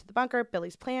return to the bunker,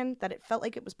 Billy's plan, that it felt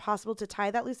like it was possible to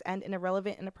tie that loose end in a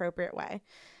relevant and appropriate way.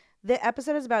 The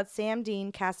episode is about Sam,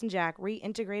 Dean, Cass, and Jack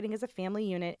reintegrating as a family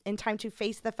unit in time to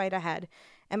face the fight ahead,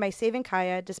 and by saving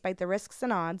Kaya, despite the risks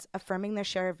and odds, affirming their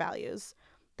share of values.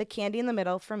 The candy in the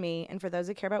middle, for me, and for those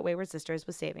who care about Wayward Sisters,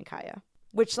 was saving Kaya.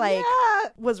 Which,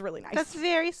 was really nice. That's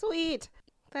very sweet.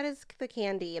 That is the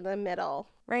candy in the middle.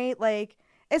 Right? Like,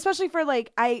 especially for,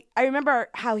 like, I remember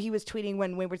how he was tweeting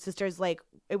when Wayward Sisters, like,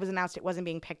 it was announced it wasn't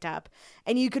being picked up.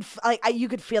 And you could, you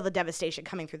could feel the devastation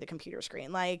coming through the computer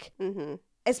screen. Like,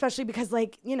 especially because,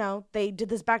 like, you know, they did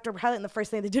this backdoor pilot, and the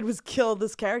first thing they did was kill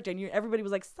this character. And everybody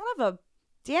was like, son of a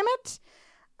damn it.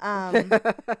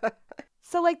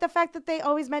 So, like, the fact that they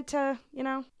always meant to, you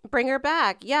know, bring her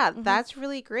back. Yeah, that's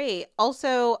really great.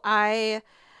 Also, I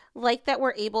like that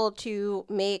we're able to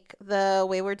make the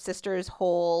Wayward Sisters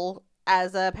whole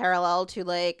as a parallel to,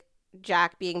 like,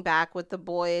 Jack being back with the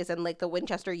boys and, like, the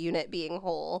Winchester unit being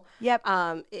whole. Yep.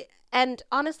 And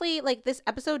honestly, like, this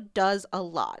episode does a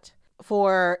lot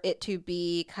for it to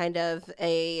be kind of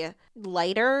a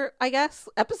lighter, I guess,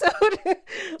 episode.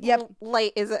 Yep.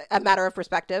 Light is a matter of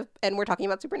perspective, and we're talking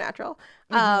about Supernatural.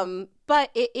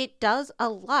 But it does a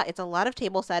lot. It's a lot of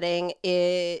table setting.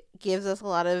 It gives us a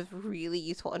lot of really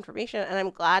useful information, and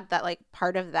I'm glad that, like,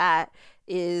 part of that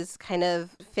is kind of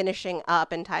finishing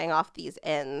up and tying off these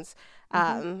ends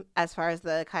as far as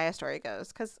the Kaya story goes,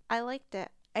 because I liked it.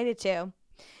 I did too.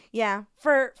 Yeah,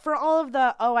 for all of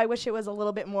the, I wish it was a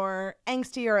little bit more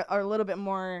angsty or a little bit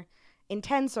more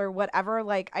intense or whatever,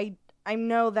 like, I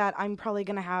know that I'm probably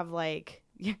going to have, like,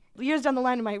 years down the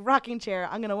line in my rocking chair,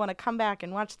 I'm going to want to come back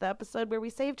and watch the episode where we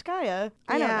saved Kaya.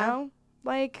 I don't know.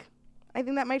 Like, I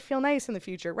think that might feel nice in the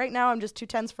future. Right now, I'm just too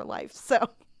tense for life, so.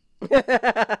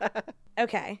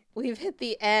 Okay. We've hit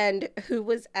the end. Who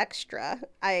was extra?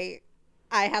 I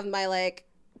have my, like,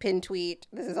 pin tweet.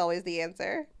 This is always the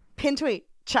answer. Pin tweet,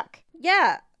 Chuck.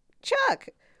 Yeah, Chuck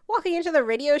walking into the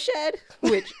radio shed,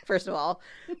 which, first of all,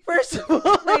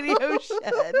 Radio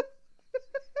shed.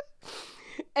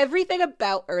 Everything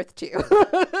about Earth 2.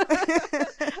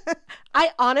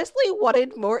 I honestly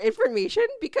wanted more information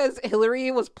because Hillary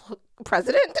was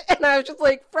president, and I was just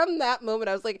like, from that moment,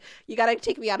 I was like, you gotta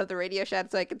take me out of the radio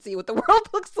shed so I can see what the world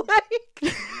looks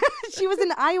like. She was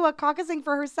in Iowa caucusing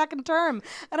for her second term,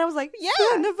 and I was like,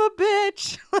 son of a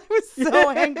bitch. I was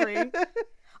so angry.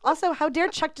 Also, how dare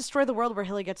Chuck destroy the world where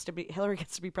Hillary gets to be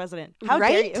president? How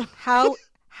dare you?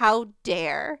 How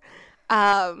dare?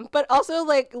 But also,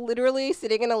 like, literally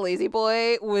sitting in a lazy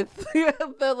boy with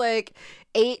the, like,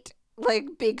 8, like,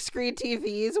 big screen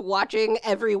TVs watching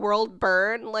every world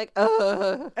burn, like,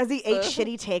 As he ate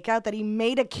shitty takeout that he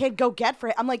made a kid go get for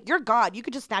it. I'm like, you're God. You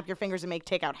could just snap your fingers and make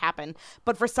takeout happen.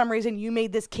 But for some reason, you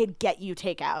made this kid get you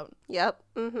takeout. Yep.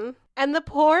 Mm-hmm. And the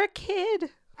poor kid.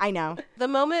 I know. The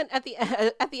moment at the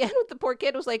end with the poor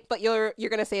kid was like, but you're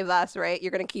gonna save us, right?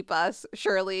 You're gonna keep us.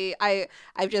 Surely.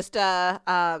 I've just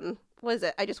what is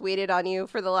it? I just waited on you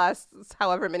for the last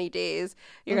however many days.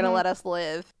 You're going to let us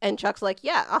live. And Chuck's like,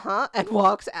 yeah, and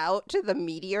walks out to the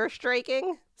meteor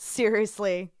striking.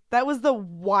 Seriously. That was the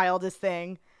wildest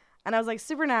thing. And I was like,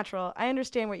 Supernatural, I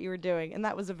understand what you were doing. And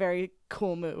that was a very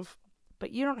cool move.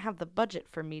 But you don't have the budget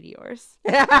for meteors.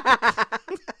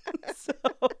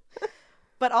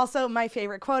 But also my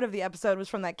favorite quote of the episode was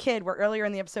from that kid where earlier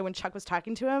in the episode when Chuck was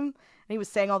talking to him and he was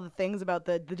saying all the things about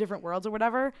the different worlds or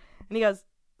whatever. And he goes,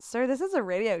 sir, this is a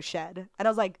radio shed. And I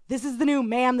was like, this is the new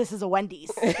ma'am, this is a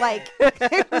Wendy's. Like,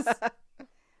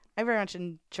 I very much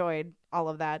enjoyed all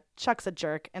of that. Chuck's a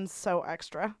jerk and so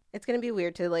extra. It's going to be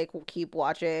weird to, like, keep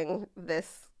watching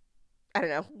this, I don't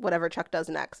know, whatever Chuck does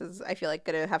next is, I feel like,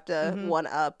 going to have to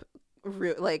one-up,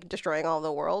 like, destroying all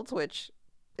the worlds, which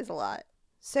is a lot.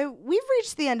 So we've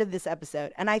reached the end of this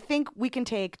episode, and I think we can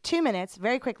take 2 minutes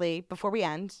very quickly before we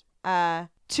end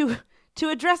to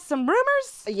address some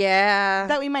rumors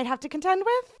that we might have to contend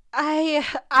with.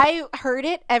 I heard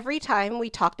it every time we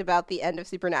talked about the end of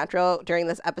Supernatural during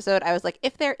this episode. I was like,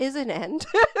 if there is an end.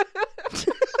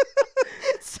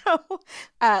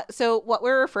 So what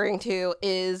we're referring to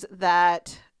is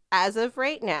that as of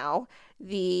right now,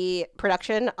 the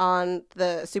production on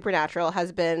the Supernatural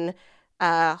has been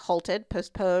halted,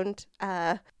 postponed,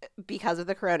 because of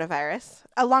the coronavirus.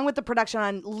 Along with the production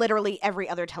on literally every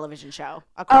other television show.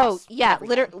 Across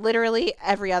literally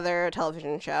every other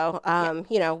television show.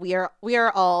 You know, we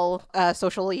are all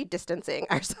socially distancing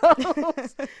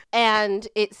ourselves. And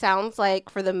it sounds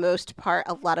like for the most part,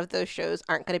 a lot of those shows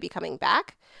aren't going to be coming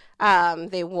back.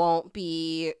 They won't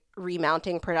be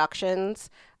remounting productions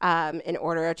in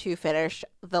order to finish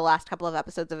the last couple of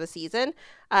episodes of a season.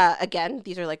 Again,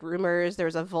 these are like rumors.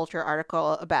 There's a Vulture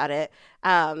article about it.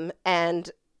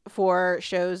 And for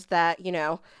shows that, you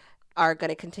know, are going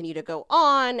to continue to go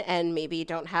on and maybe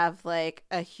don't have like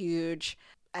a huge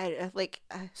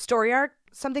story arc,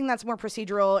 something that's more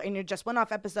procedural and you're just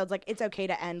one-off episodes, like it's okay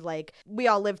to end like we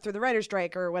all lived through the writer's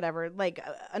strike or whatever, like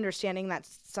understanding that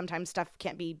sometimes stuff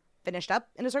can't be finished up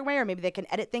in a certain way, or maybe they can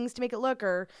edit things to make it look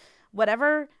or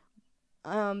whatever.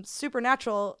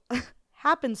 Supernatural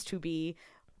happens to be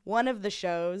one of the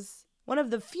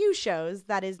few shows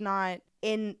that is not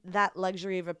in that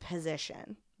luxury of a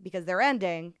position because they're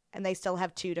ending and they still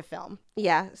have 2 to film.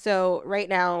 Yeah, so right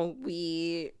now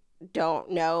we don't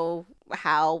know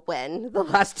when the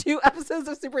last 2 episodes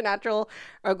of Supernatural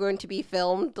are going to be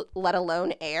filmed, let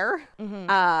alone air.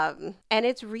 And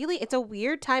it's a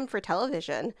weird time for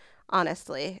television,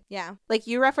 honestly. Yeah. Like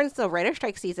you referenced the writer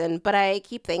strike season, but I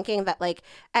keep thinking that like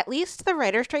at least the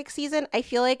writer strike season, I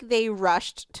feel like they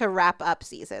rushed to wrap up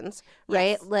seasons,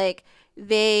 right? Yes. Like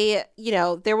they, you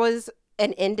know, there was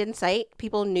an end in sight.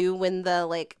 People knew when the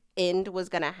like end was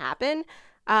going to happen.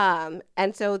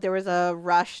 And so there was a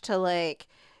rush to like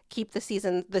keep the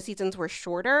seasons were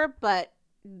shorter, but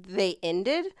they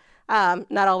ended.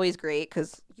 Not always great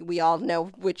because we all know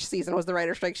which season was the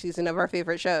writer strike season of our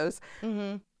favorite shows.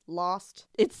 Lost.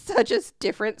 It's such a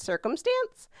different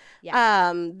circumstance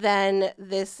than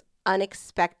this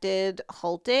unexpected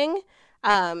halting,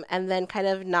 and then kind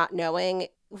of not knowing.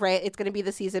 Right, it's going to be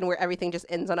the season where everything just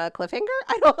ends on a cliffhanger.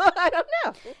 I don't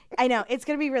know. I know it's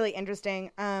going to be really interesting.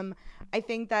 I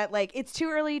think that like it's too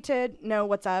early to know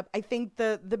what's up. I think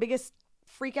the biggest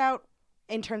freak out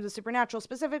in terms of Supernatural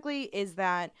specifically is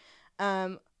that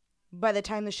by the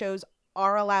time the shows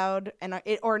are allowed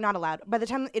or not allowed, by the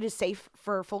time it is safe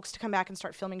for folks to come back and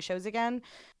start filming shows again,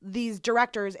 these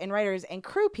directors and writers and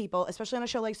crew people, especially on a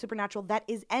show like Supernatural that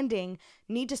is ending,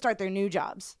 need to start their new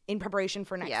jobs in preparation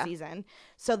for next season.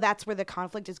 So that's where the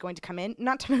conflict is going to come in.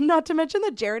 Not to mention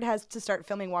that Jared has to start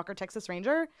filming Walker, Texas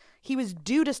Ranger. He was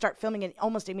due to start filming it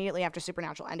almost immediately after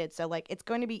Supernatural ended. So like it's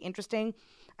going to be interesting.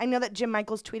 I know that Jim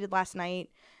Michaels tweeted last night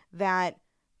that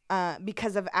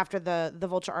because of after the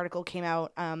Vulture article came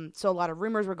out, so a lot of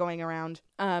rumors were going around,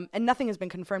 and nothing has been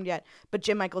confirmed yet, but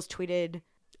Jim Michaels tweeted,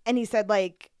 and he said,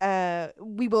 like,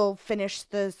 we will finish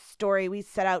the story we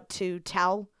set out to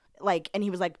tell, like, and he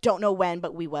was like, don't know when,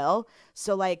 but we will.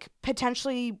 So, like,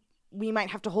 potentially we might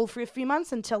have to hold for a few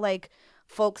months until, like,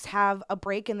 folks have a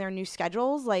break in their new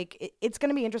schedules. Like, it's going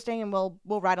to be interesting, and we'll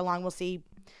ride along. We'll see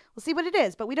what it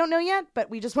is, but we don't know yet, but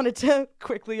we just wanted to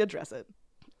quickly address it.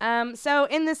 So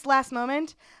in this last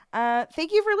moment,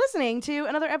 thank you for listening to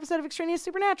another episode of Extraneous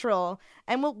Supernatural.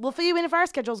 And we'll fill you in if our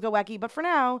schedules go wacky. But for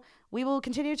now, we will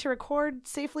continue to record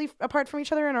safely apart from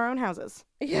each other in our own houses.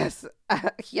 Yes.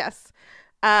 Yes.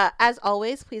 As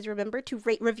always, please remember to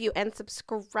rate, review, and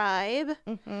subscribe.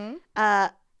 Mm-hmm.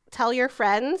 Tell your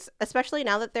friends, especially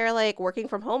now that they're like working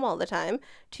from home all the time,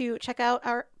 to check out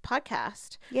our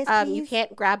podcast. Yes, please. You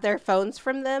can't grab their phones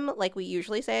from them like we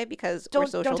usually say because we're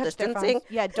social distancing.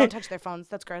 Yeah, don't touch their phones.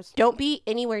 That's gross. Don't be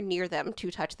anywhere near them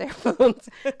to touch their phones.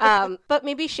 But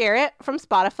maybe share it from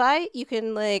Spotify. You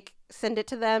can like send it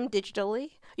to them digitally.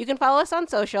 You can follow us on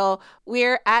social.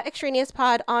 We're at Extraneous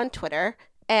Pod on Twitter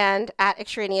and at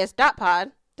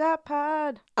extraneous.pod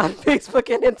on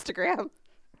Facebook and Instagram.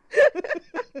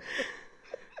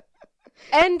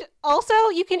 And also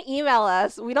you can email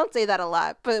us. We don't say that a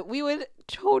lot, but we would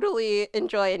totally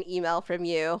enjoy an email from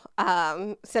you.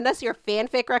 Send us your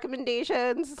fanfic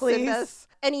recommendations. Please. Send us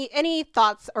any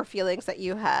thoughts or feelings that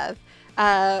you have.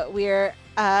 We're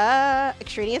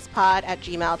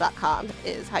extraneouspod@gmail.com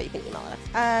is how you can email us.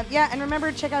 Yeah, and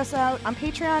remember to check us out on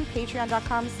Patreon,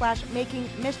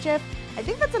 patreon.com/makingmischief. I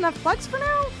think that's enough plugs for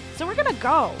now, so we're gonna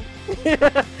go.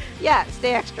 Yeah,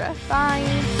 stay extra. Bye.